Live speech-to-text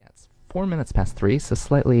4 minutes past 3, so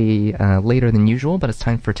slightly later than usual, but it's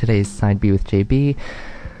time for today's Side B with JB.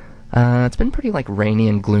 It's been pretty rainy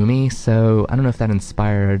and gloomy, so I don't know if that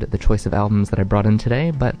inspired the choice of albums that I brought in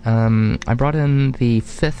today, but I brought in the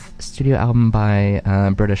fifth studio album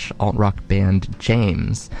by British alt-rock band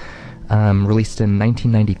James, released in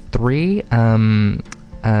 1993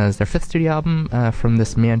 as their fifth studio album from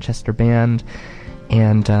this Manchester band,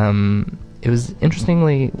 and it was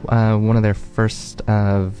interestingly one of their first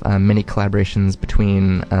of many collaborations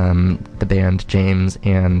between the band James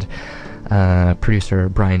and producer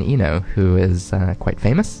Brian Eno, who is quite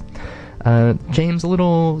famous. James, a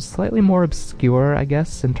little slightly more obscure, I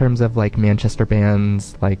guess, in terms of Manchester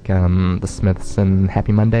bands like the Smiths and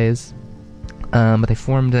Happy Mondays, but they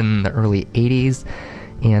formed in the early 80s,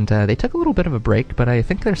 and they took a little bit of a break, but I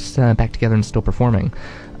think they're back together and still performing.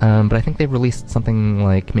 But I think they've released something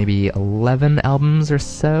like maybe 11 albums or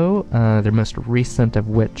so, their most recent of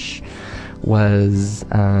which was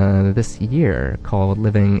this year, called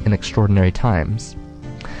Living in Extraordinary Times.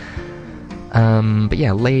 But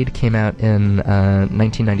yeah, Laid came out in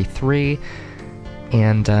 1993,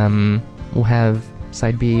 and we'll have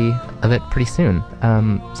Side B of it pretty soon.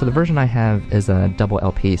 So the version I have is a double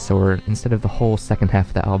LP, so instead of the whole second half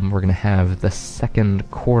of the album, we're going to have the second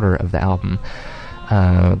quarter of the album.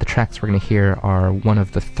 The tracks we're going to hear are one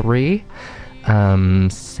of the three,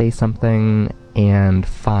 Say Something and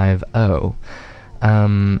 5-0.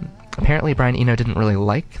 Apparently Brian Eno didn't really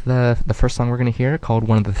like the first song we're going to hear, called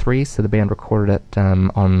One of the Three, so the band recorded it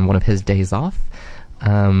on one of his days off,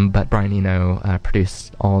 but Brian Eno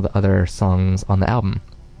produced all the other songs on the album.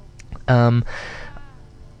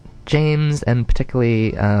 James, and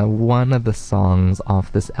particularly one of the songs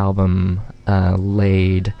off this album,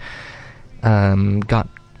 Laid, got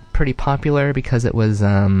pretty popular because it was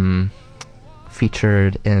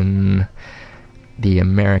featured in the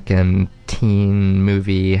American teen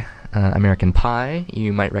movie American Pie.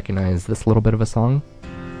 You might recognize this little bit of a song.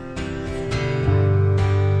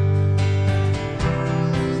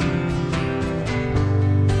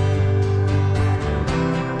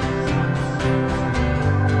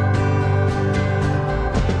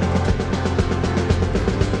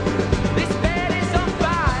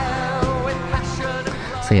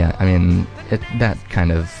 So yeah, I mean, that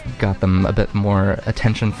kind of got them a bit more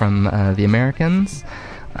attention from the Americans.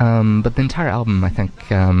 But the entire album, I think,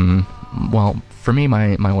 well, for me,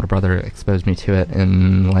 my older brother exposed me to it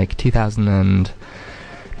in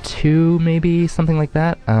 2002, maybe, something like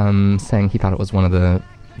that, saying he thought it was one of the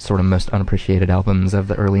sort of most unappreciated albums of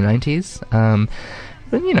the early 90s.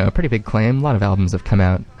 But, a pretty big claim. A lot of albums have come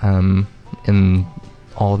out in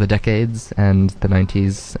all the decades, and the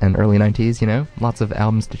 90s and early 90s, lots of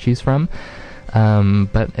albums to choose from.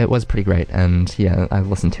 But it was pretty great, and yeah, I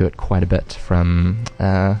listened to it quite a bit from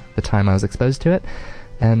the time I was exposed to it,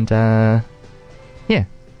 and yeah,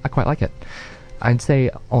 I quite like it. I'd say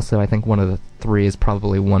also I think one of the three is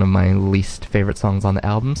probably one of my least favorite songs on the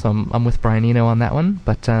album, so I'm with Brian Eno on that one,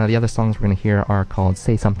 but the other songs we're going to hear are called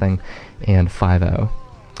Say Something and 5-0.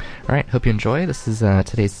 Alright, hope you enjoy. This is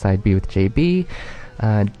today's Side B with JB,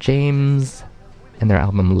 James, and their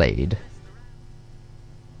album Laid.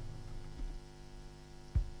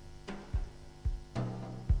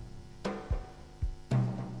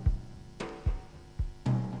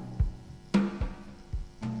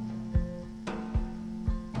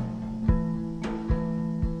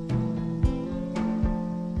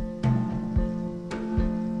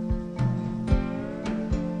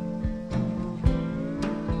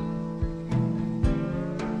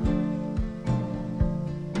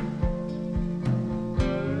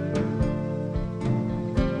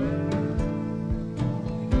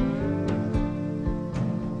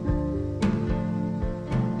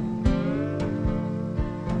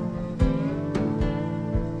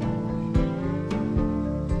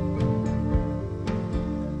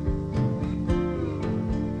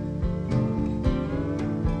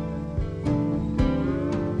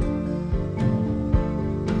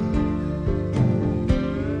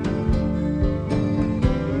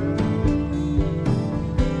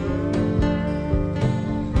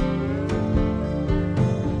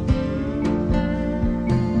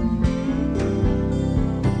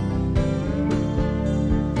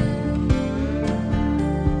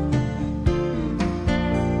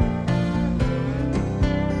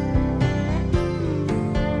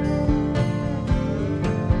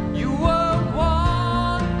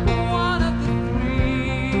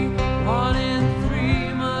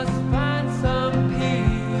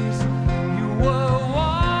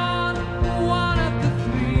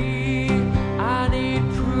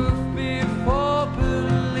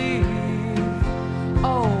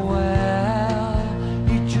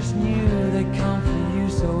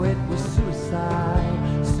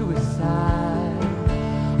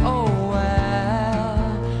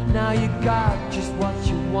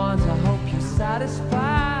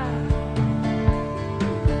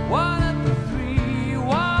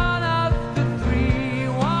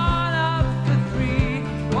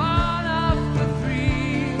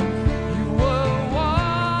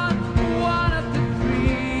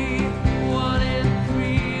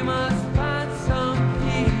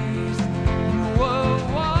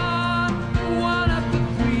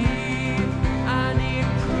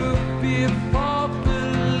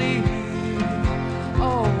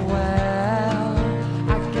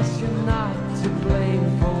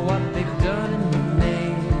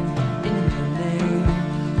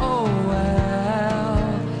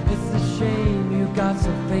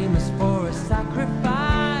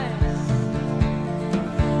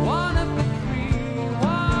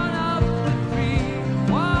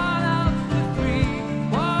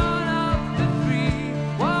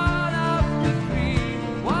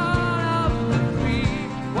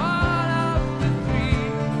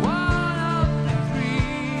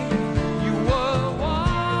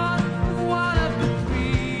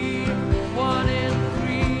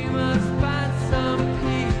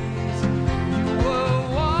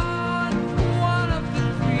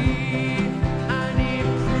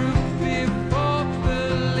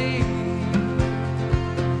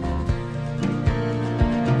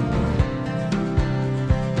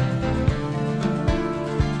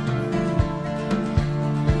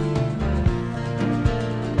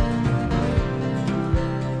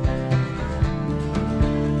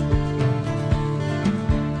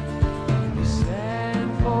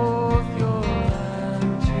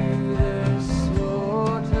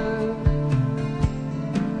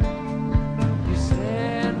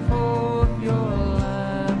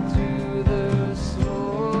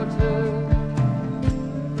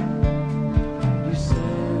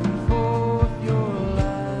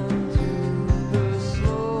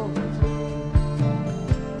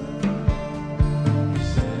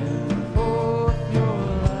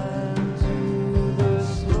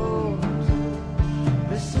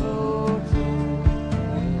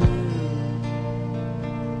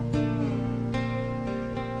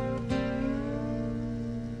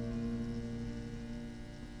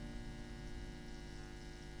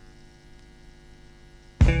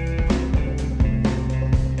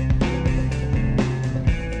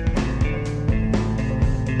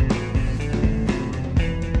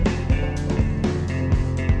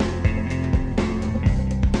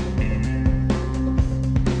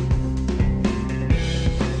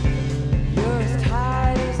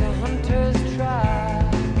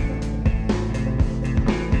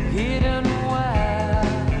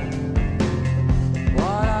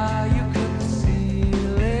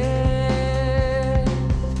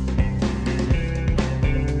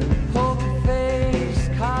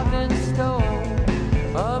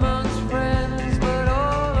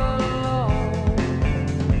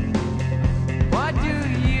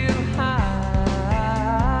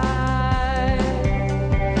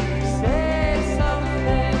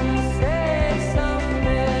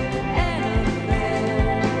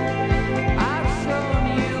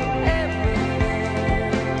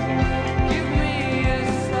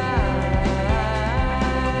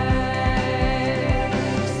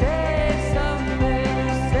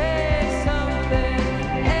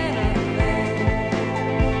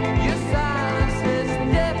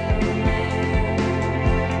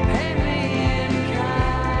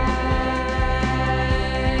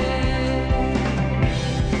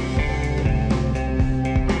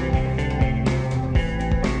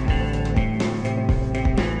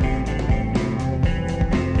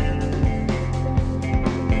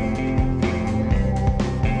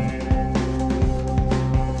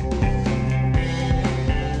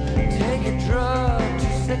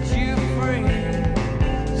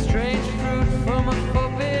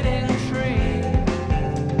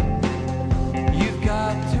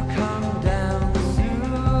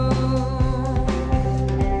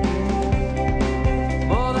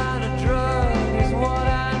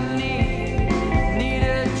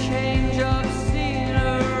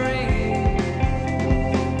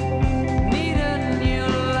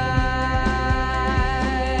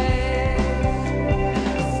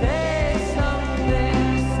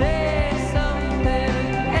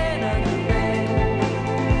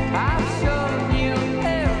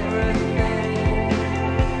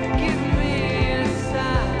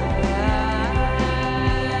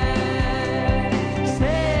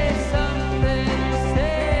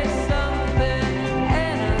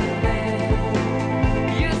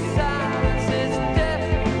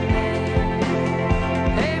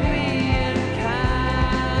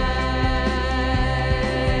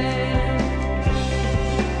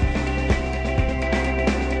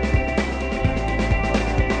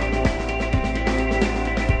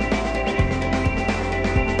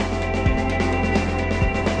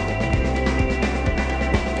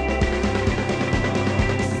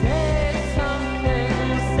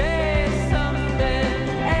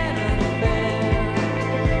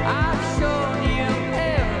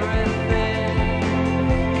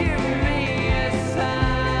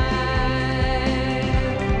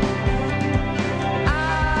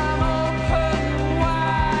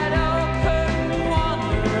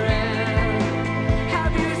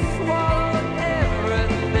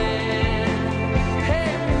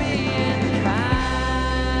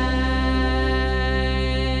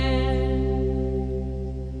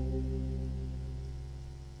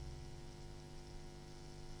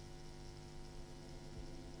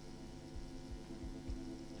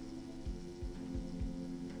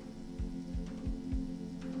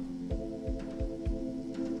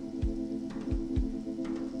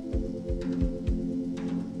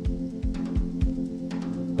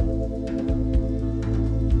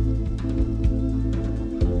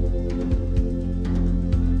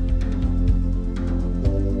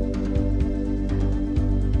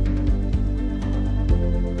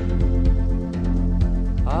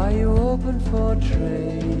 hoping for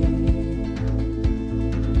trade,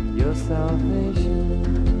 your salvation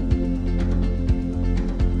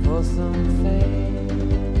for some fame,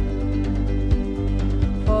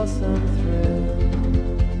 for some thrill.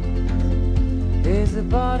 Is a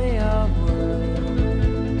body of work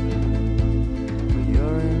for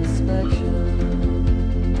your inspection.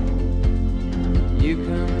 You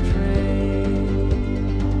can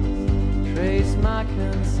trace my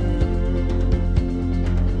concern.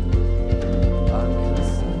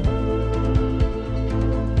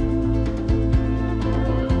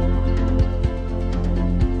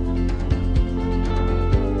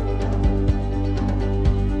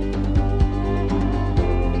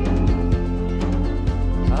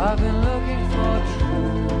 I've been looking for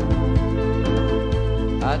truth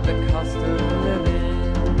at the cost of living.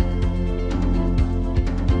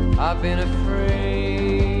 I've been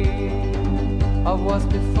afraid of what's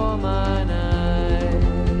before mine eyes.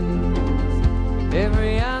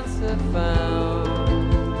 Every answer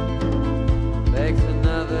found begs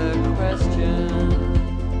another question.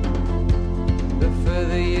 The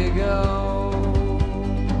further you go,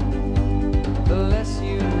 the less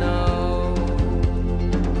you know.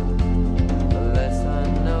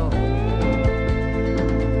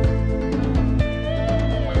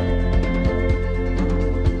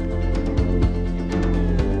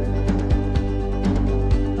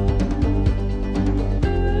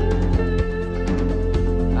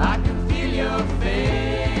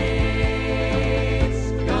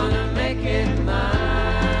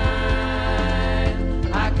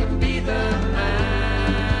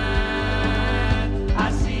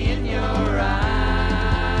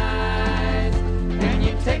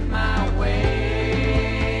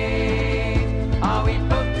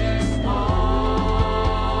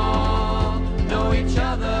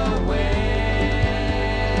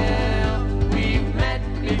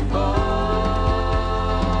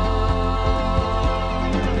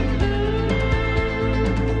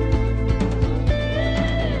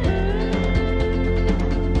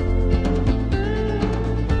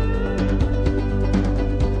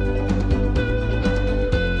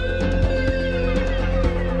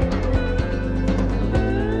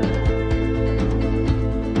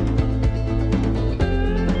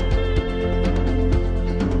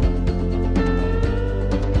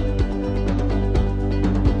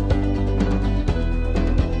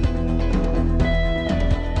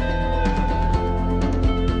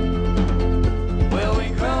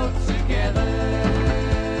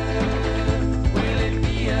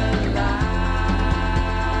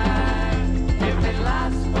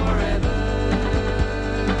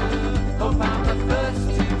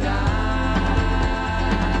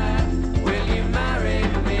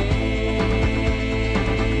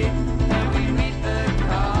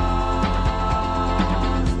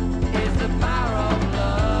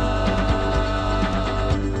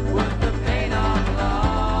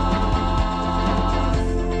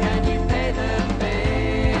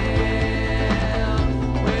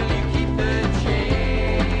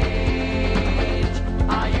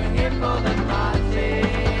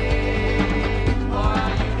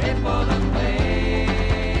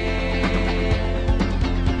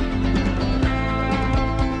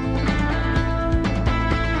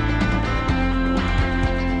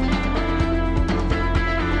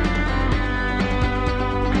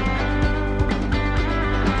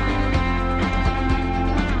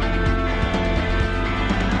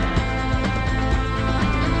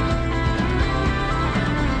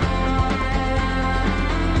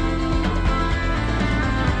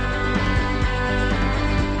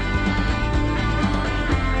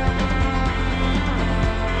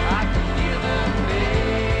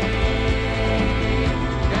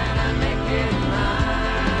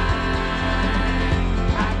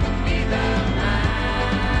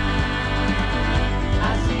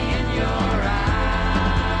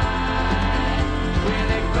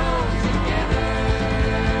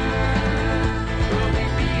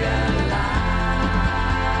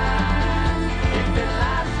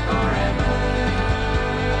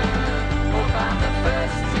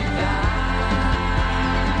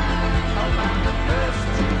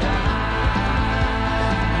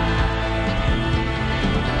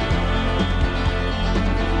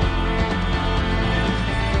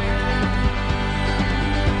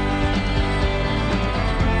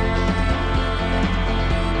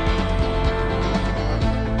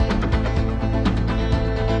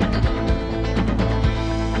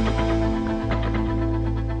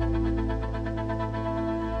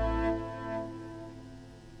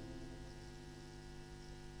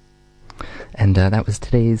 And that was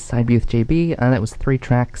today's Side B with JB. That was 3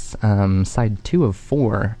 tracks, side 2 of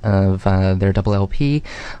 4 of their double LP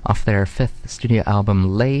off their 5th studio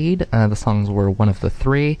album, Laid. The songs were One of the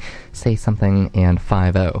Three, Say Something, and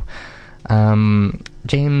 5-0.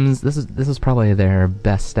 James, this is probably their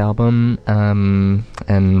best album,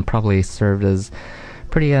 and probably served as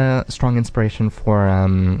pretty strong inspiration for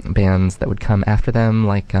bands that would come after them,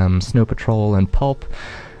 like Snow Patrol and Pulp.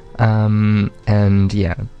 And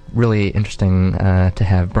yeah, really interesting to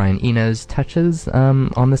have Brian Eno's touches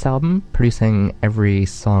on this album, producing every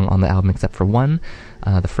song on the album except for one,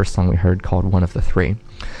 the first song we heard called One of the Three.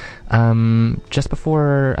 Just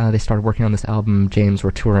before they started working on this album, James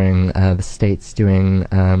were touring the States doing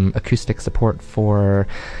acoustic support for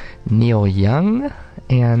Neil Young,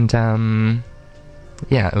 and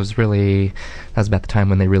yeah, that was about the time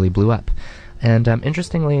when they really blew up. And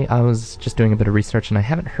interestingly, I was just doing a bit of research, and I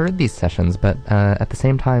haven't heard these sessions, but at the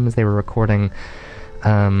same time as they were recording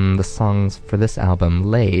the songs for this album,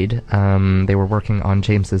 Laid, they were working on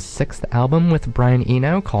James's 6th album with Brian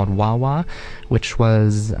Eno called Wah Wah, which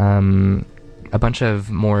was a bunch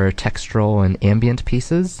of more textural and ambient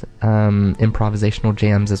pieces, improvisational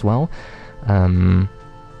jams as well,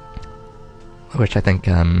 which I think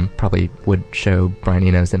probably would show Brian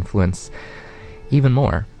Eno's influence even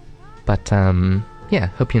more. But, yeah,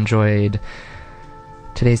 hope you enjoyed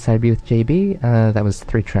today's Side B with JB. That was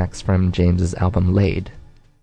 3 tracks from James's album, Laid.